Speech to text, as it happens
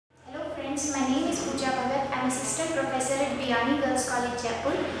friends, my name is Pooja Bhagat. I am assistant professor at B.Sc Girls College,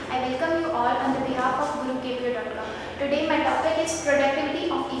 Jaipur. I welcome you all on the behalf of Gurukpo. Today my topic is productivity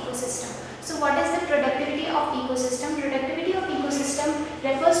of ecosystem. So what is the productivity of ecosystem? Productivity of ecosystem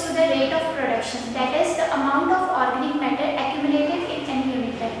refers to the rate of production, that is the amount of organic matter accumulated in any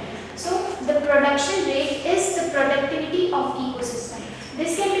unit time. So the production rate is the productivity of ecosystem.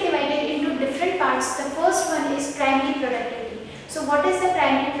 This can be divided into different parts. The first one is primary productivity. So what is the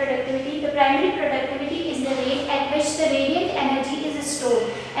primary productivity? The primary productivity is the rate at which the radiant energy is stored.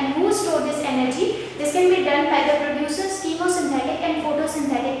 And who store this energy? This can be done by the producer's chemosynthetic and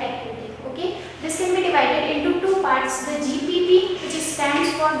photosynthetic activity. Okay? This can be divided into two parts. The GPP, which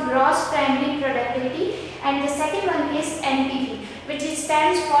stands for gross primary productivity, and the second one is NPV, which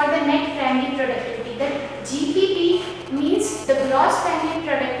stands for the net primary productivity. The GPP means the gross primary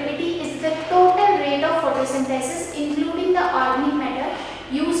productivity is the total rate of photosynthesis including the organic matter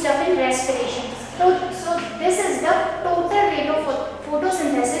used up in respiration. So this is the total rate of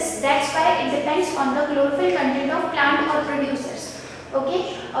photosynthesis. That's why it depends on the chlorophyll content of plant or producers.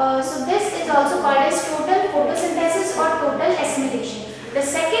 Okay, so this is also called as total photosynthesis or total assimilation. The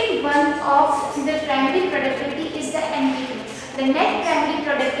second one of the primary productivity is the NPV. The net primary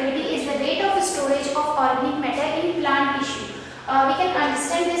productivity is the rate of storage of organic matter in plant tissue. We can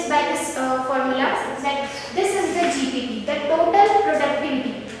understand this by this formula, that this is the GPP, the total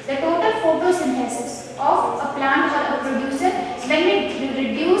productivity, the total photosynthesis of a plant or a producer. When we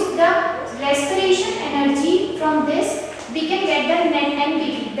reduce the respiration energy from this, we can get the net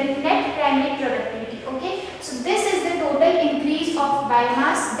NPV, the net primary productivity. Okay, so this is the total increase of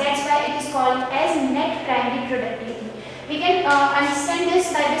biomass. That's why it is called as net primary productivity. We can understand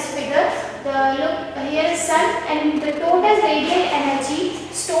this by this figure. Look, here is sun, and the total radiant energy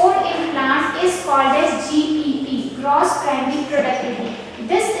stored in plant is called as GPP, gross primary productivity.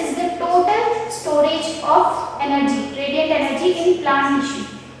 This is the total storage of energy, radiant energy in plant tissue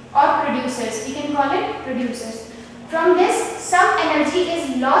or producers. We can call it producers. From this, some energy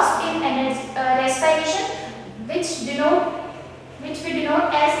is lost in respiration, which we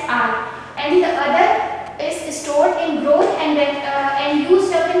denote as R, and the other is stored in growth and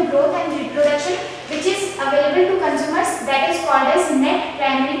used up in growth and reproduction, which is available to consumers. That is called as net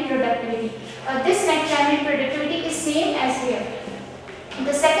primary productivity. This net primary productivity is same as here.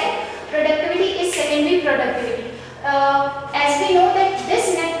 The second productivity is secondary productivity. As we know that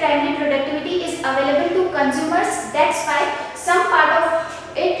this net primary productivity is available to consumers, that's why some part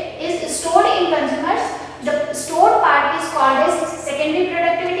of it is stored in consumers. The stored part is called as secondary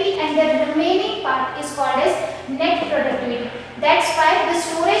productivity and the remaining part is called as net productivity. That's why the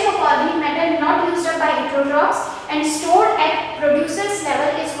storage of organic matter not used up by heterotrophs and stored at producer's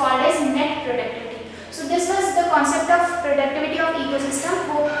level is called as net productivity. So this was the concept of productivity of ecosystem.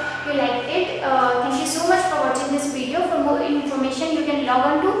 Hope you liked it. Thank you so much for watching this video. For more information, you can log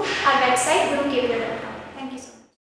on to our website gurukpo.com.